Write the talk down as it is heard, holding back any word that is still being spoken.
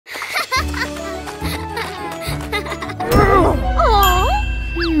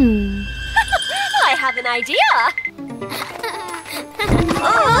I have an idea.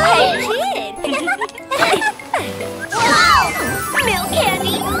 Oh, hey, kid. Wow! Milk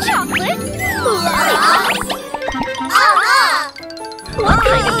candy, chocolate, lollipops. What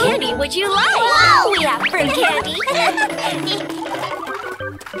kind of candy would you like? Wow. We have fruit candy.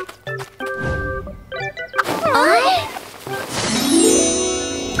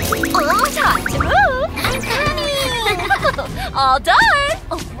 Oh, time to move. I'm coming. All done.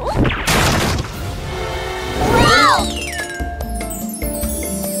 Wow!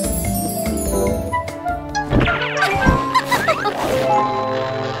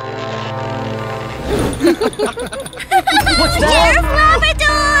 What's that? Sheriff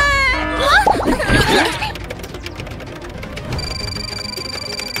Labrador!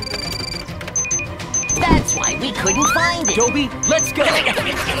 That's why we couldn't find it. Toby, let's go.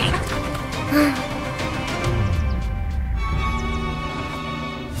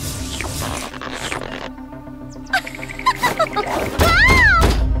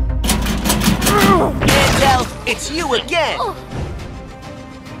 Antel, it's you again.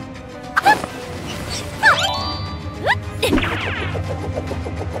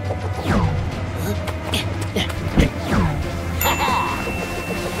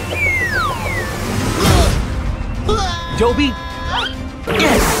 Toby?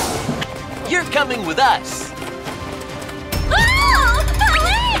 Yes! You're coming with us! Oh,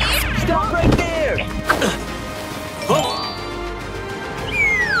 police! Stop right there! Oh.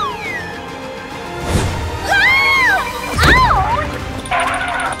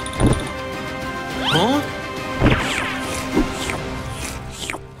 Huh?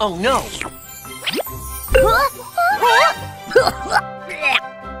 Oh no!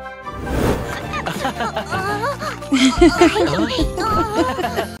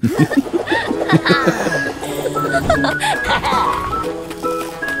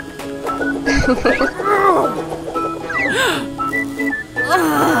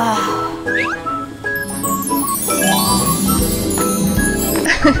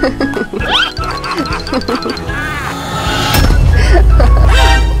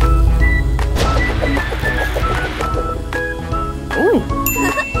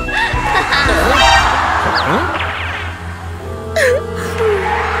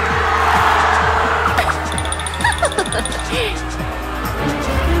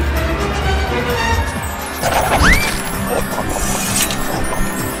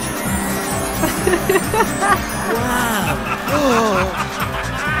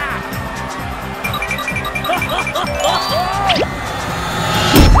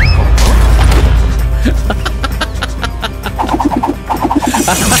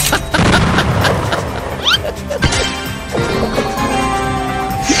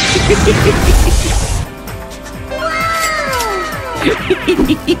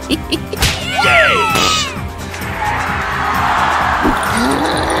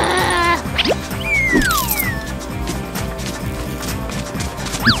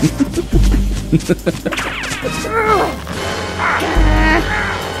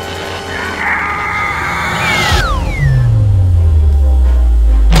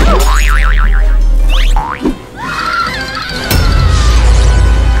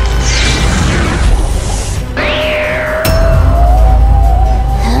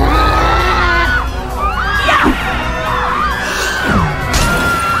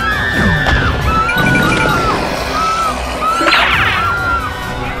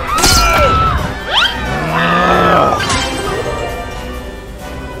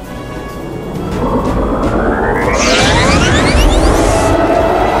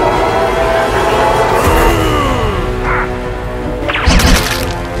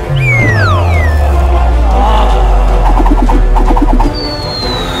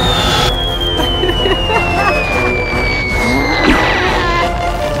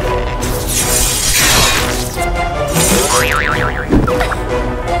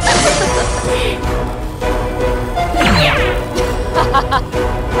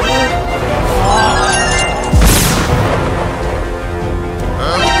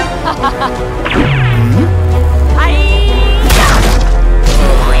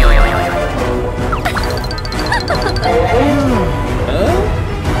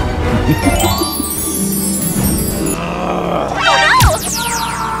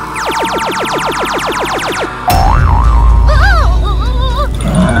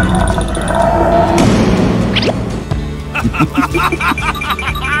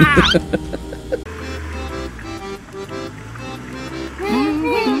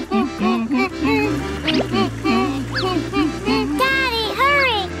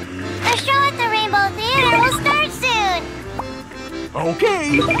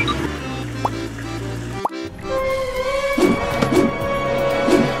 Okay.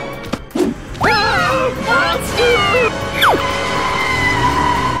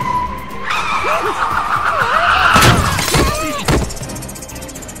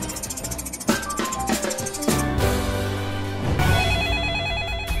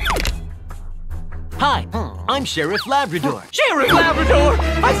 Hi, I'm Sheriff Labrador. Sheriff Labrador!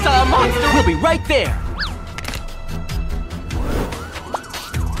 I saw a monster! We'll be right there!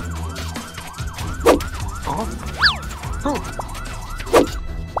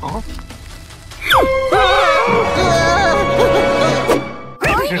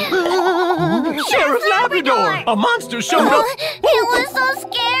 Sheriff Labrador! A monster showed up! It was so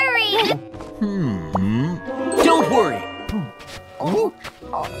scary! Don't worry.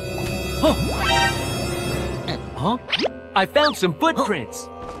 Huh? I found some footprints.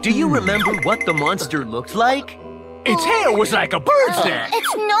 Do you remember what the monster looked like? Its hair was like a bird's nest.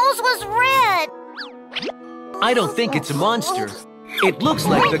 Its nose was red! I don't think it's a monster. It looks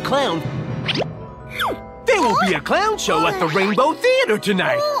like the clown. There will be a clown show at the Rainbow Theater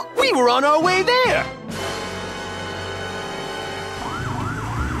tonight. We were on our way there.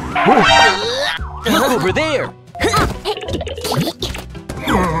 Look over there.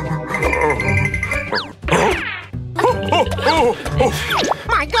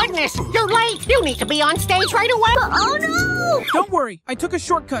 My goodness, you're late. You need to be on stage right away. Oh no! Don't worry, I took a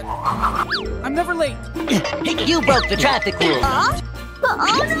shortcut. I'm never late. You broke the traffic rule. Oh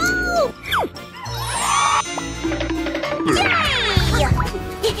no!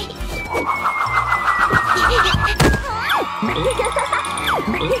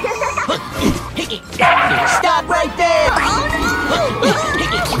 Stop right there!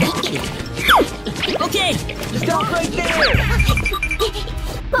 Okay. Stop right there!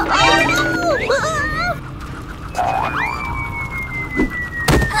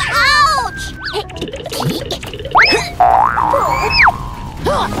 Ouch!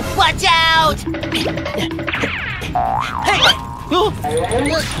 Watch out! Hey!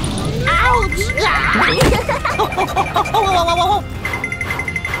 Ouch!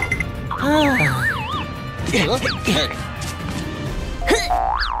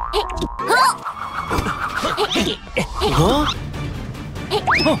 Huh?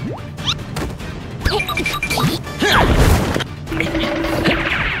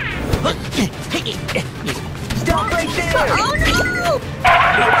 Stop right there! Oh no!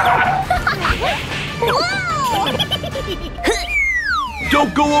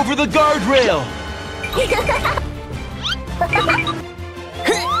 Don't go over the guardrail!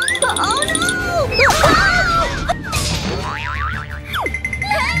 Oh no!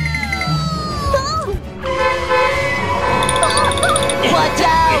 Watch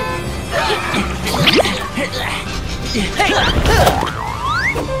out!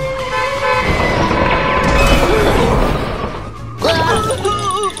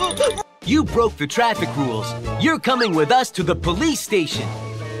 You broke the traffic rules. You're coming with us to the police station.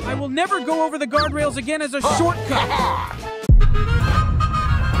 I will never go over the guardrails again as a shortcut.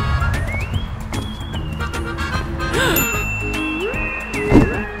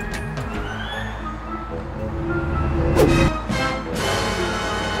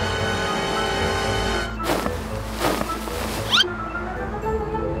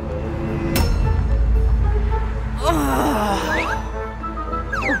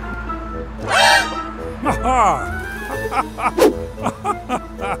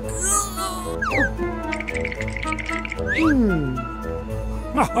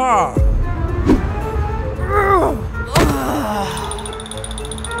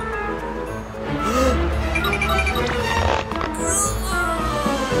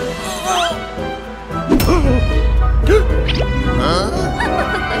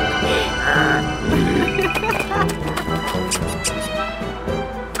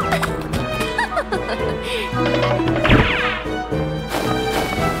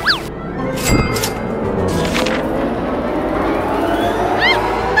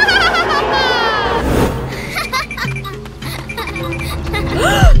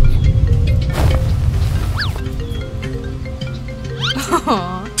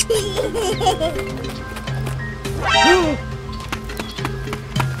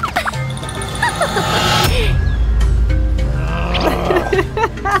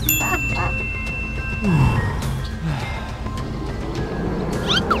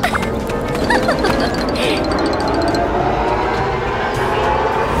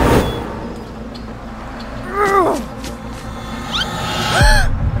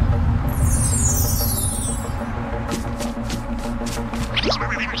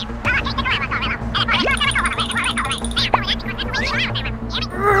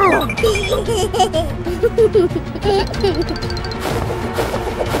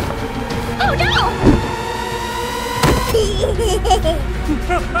 Oh no!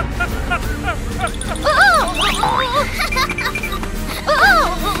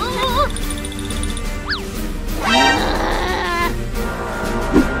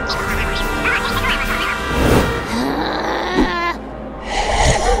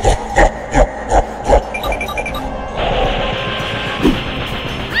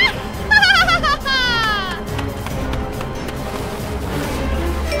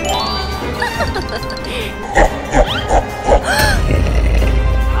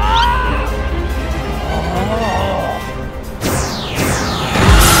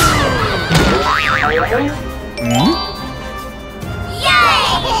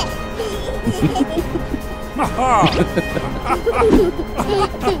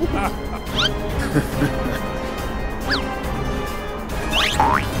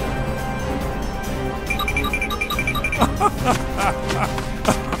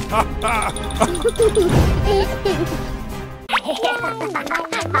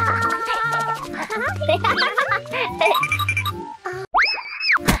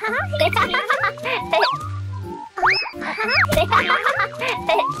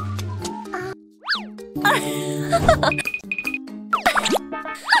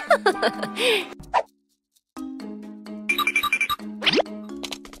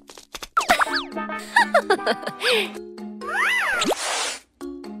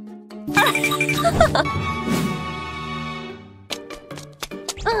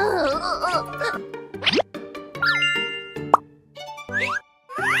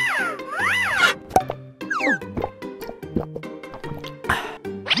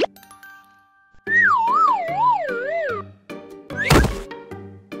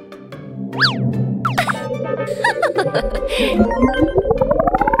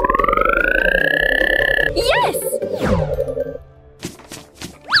 Yes!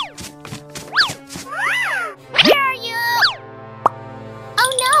 Where are you?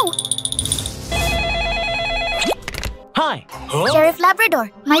 Oh no! Hi. Huh? Sheriff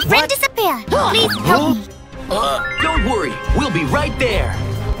Labrador, my friend disappeared. Please help me. Don't worry. We'll be right there.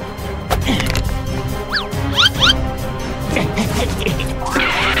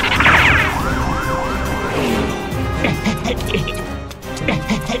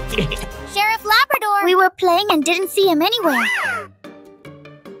 Sheriff Labrador! We were playing and didn't see him anywhere.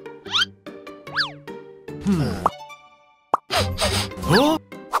 Huh?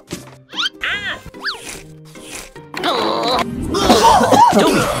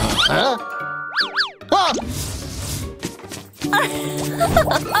 Dummy! Huh?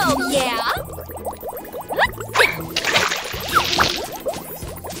 Oh, yeah?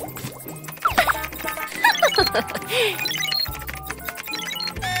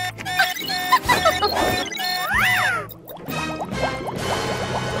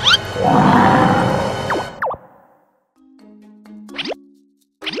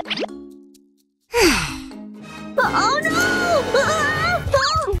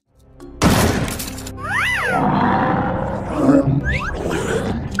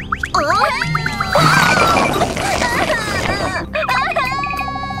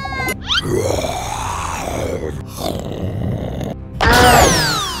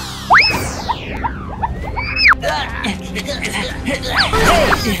 Oh no!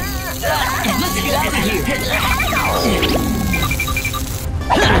 Let's get out of here!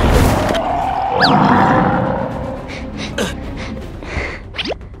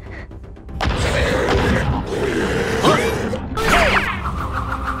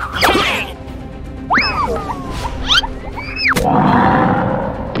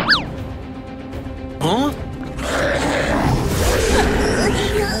 Huh?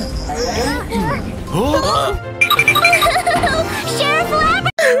 Sheriff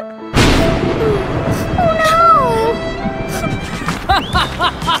Labrador! Oh no!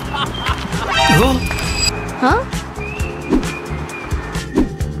 Huh?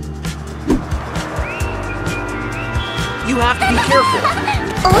 You have to be careful.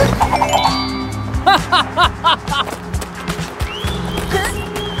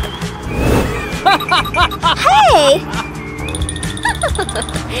 Hey!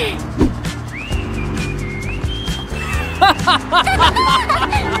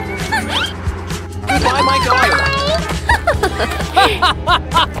 Goodbye, my daughter.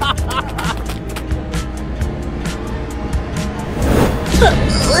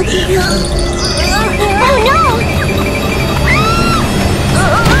 Oh no!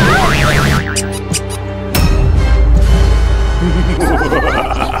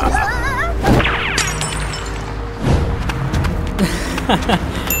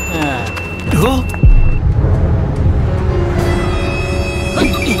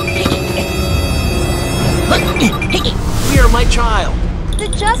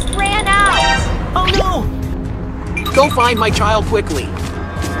 pizza just ran out. Oh no! Go find my child quickly.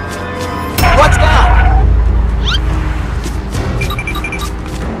 What's that?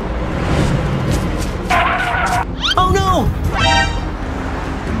 Oh no!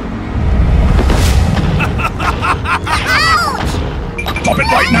 Stop it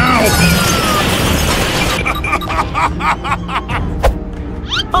right now!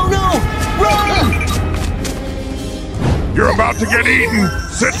 Oh no! Run! You're about to get eaten!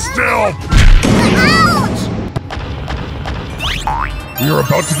 Sit still! You're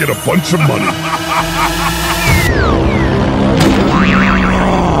about to get a bunch of money.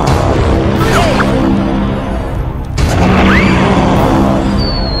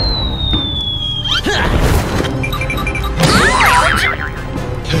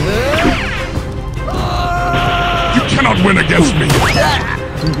 You cannot win against me!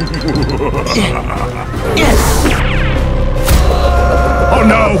 Oh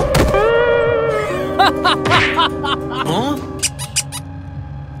no! Huh?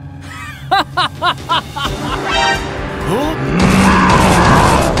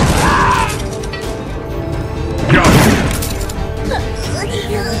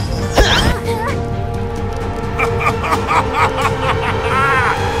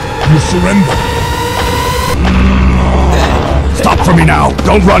 You surrender. Stop for me now!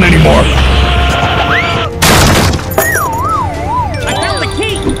 Don't run anymore! I found the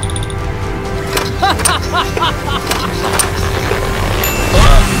key!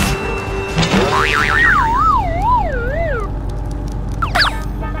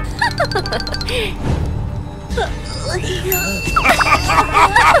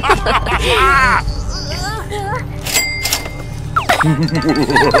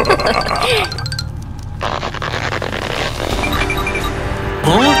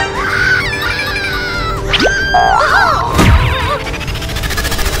 Oh no!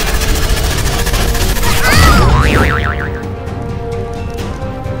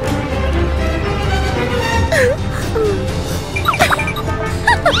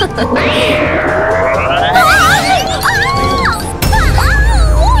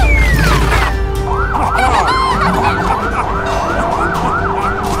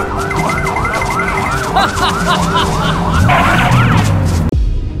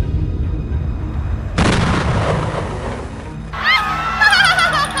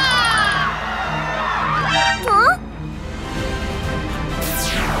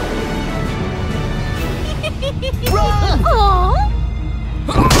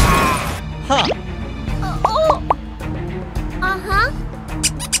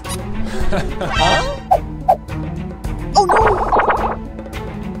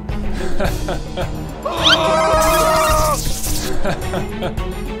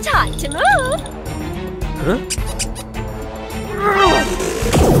 Time to move!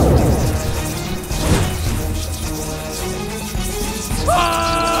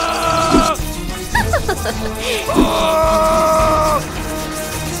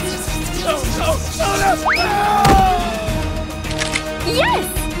 Yes!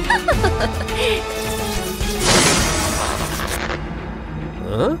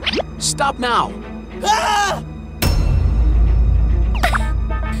 Huh? Stop now!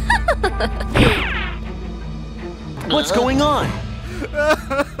 What's going on?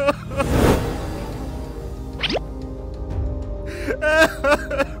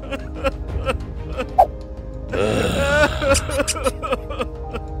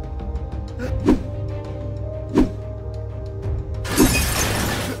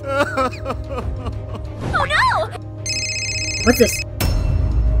 Oh no! What's this?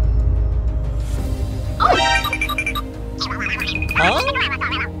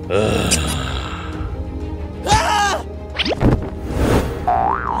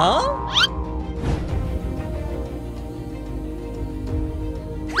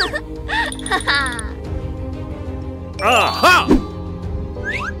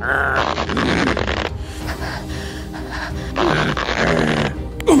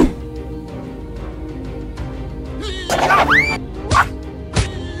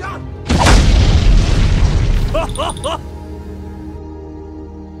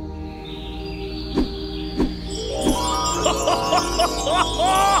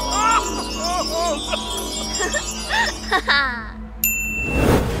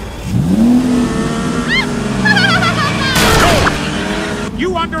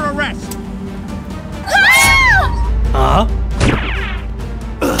 You under arrest! Huh?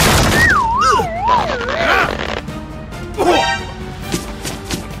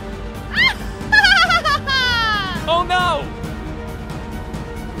 Oh no!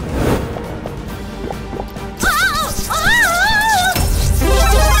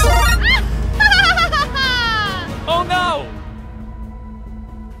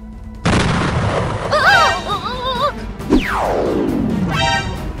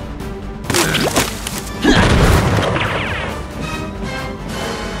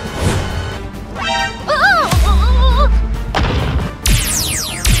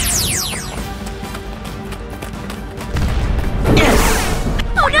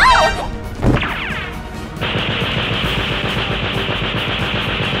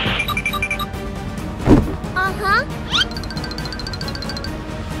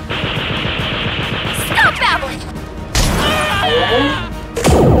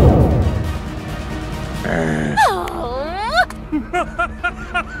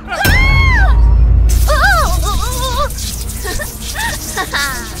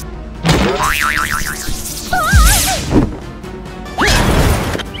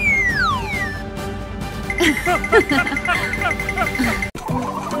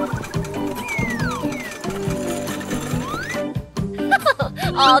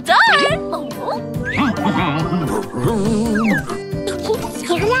 All done!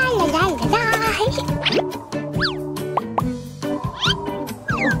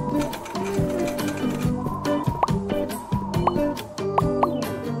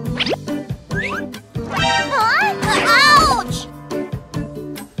 Ouch!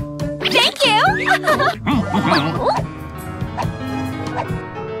 Thank you!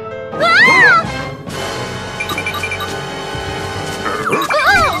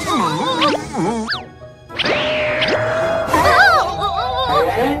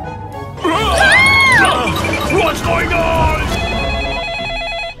 What's going on?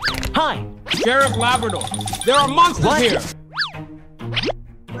 Hi. Sheriff Labrador, there are monsters What? here.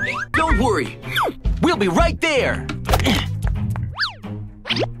 Don't worry. We'll be right there.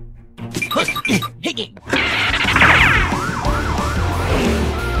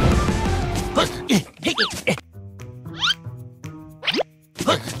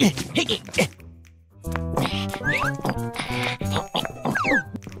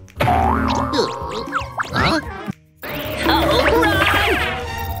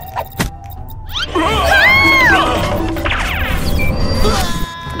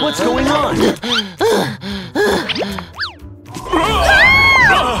 What's going on?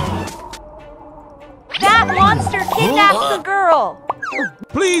 That monster kidnapped the girl!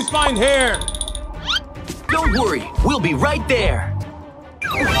 Please find hair. Don't worry. We'll be right there.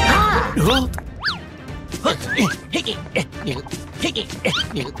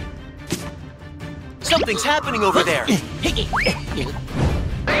 Something's happening over there.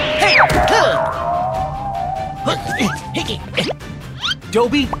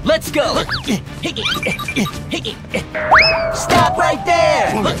 Dobie, let's go. Stop right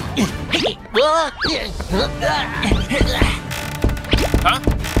there.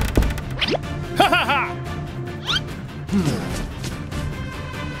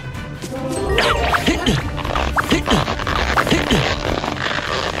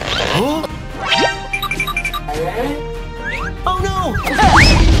 Oh no!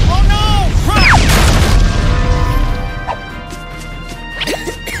 Oh no!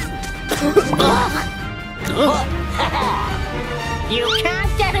 You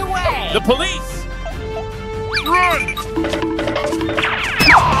can't get away! The police!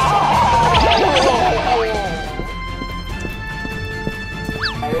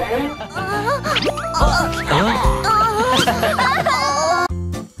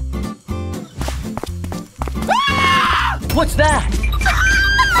 What's that?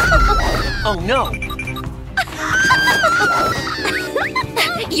 Oh no!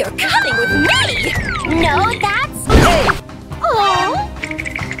 You're coming with me! No, that's... Hey! Oh!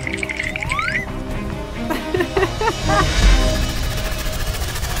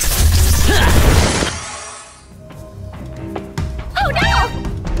 Oh, no!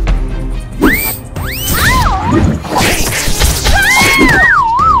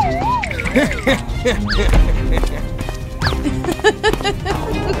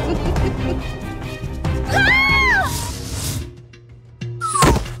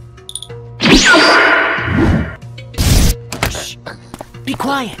 Shh. Be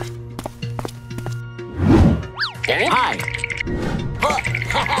quiet. Hi. Huh?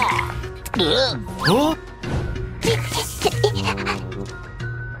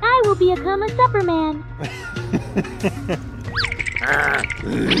 I will become a supper man.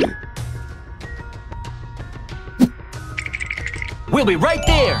 We'll be right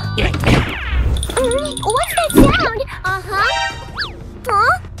there. What's that sound? Uh-huh.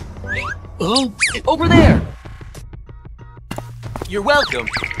 Huh? Oh, over there. You're welcome.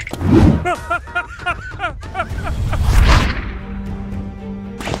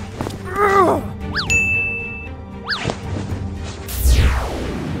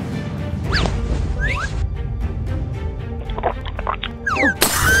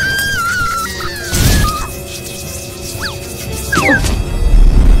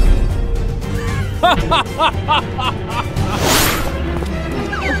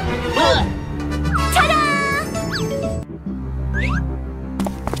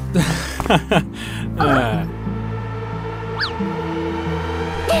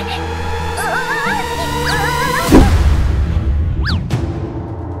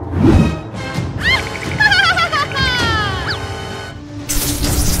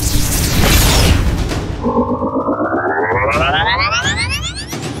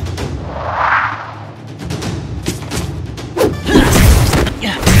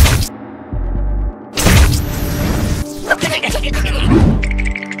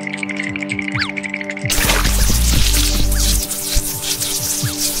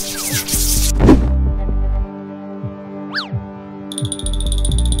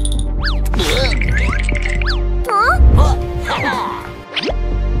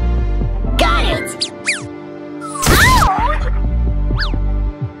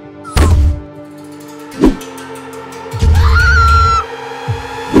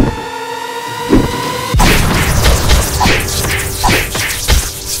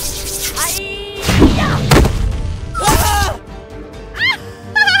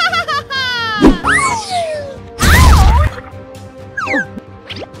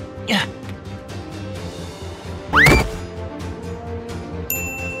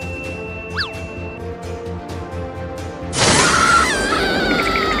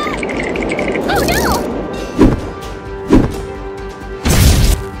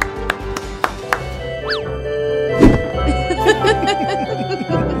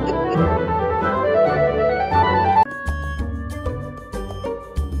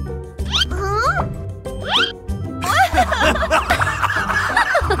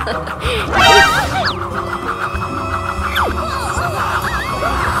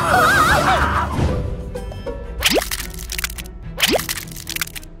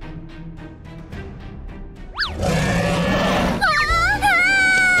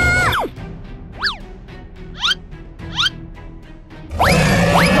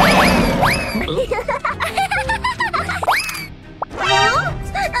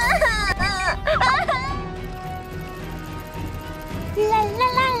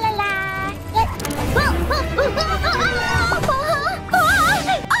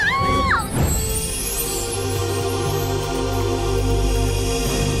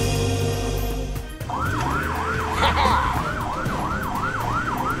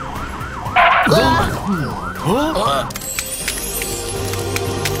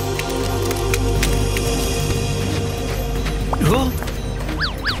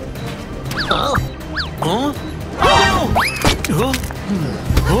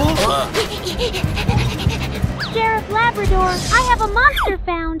 Sheriff Labrador, I have a monster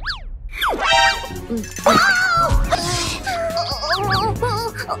found.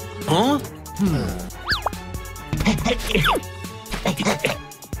 Huh?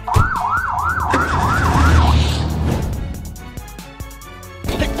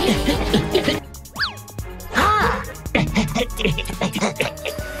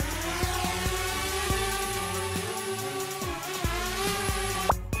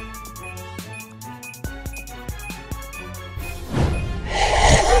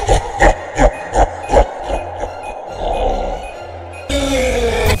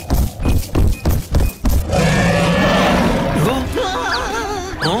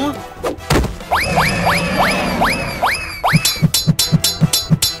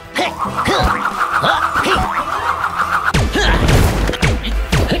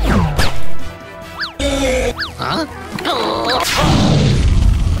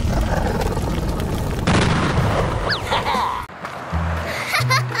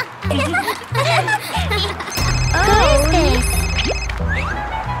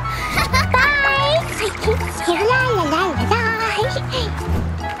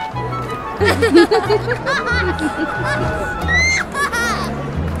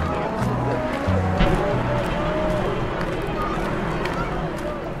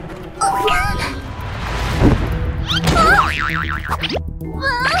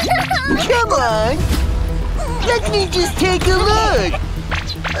 Come on! Let me just take a look!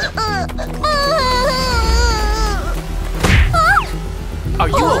 Are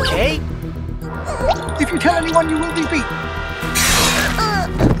you okay? If you tell anyone, you will be beaten.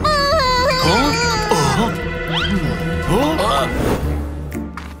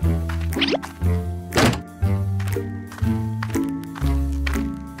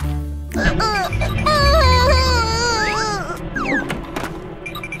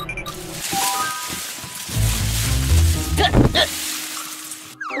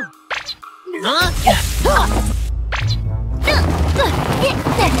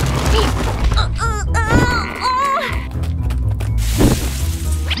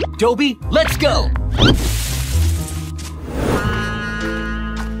 Dobie, let's go!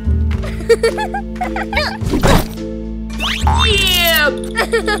 Yeah!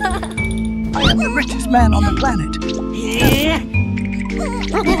 I am the richest man on the planet.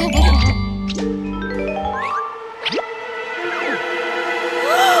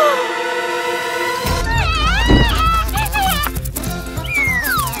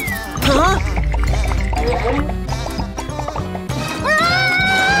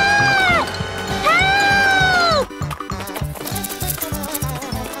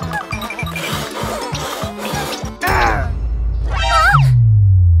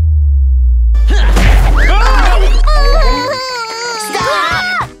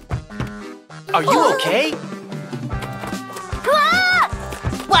 Are you okay?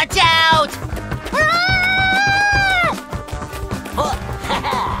 Watch out!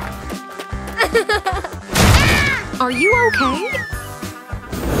 Are you okay?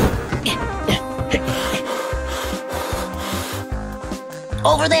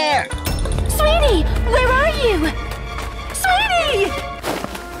 Over there! Sweetie, where are you? Sweetie!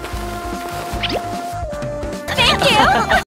 Thank you!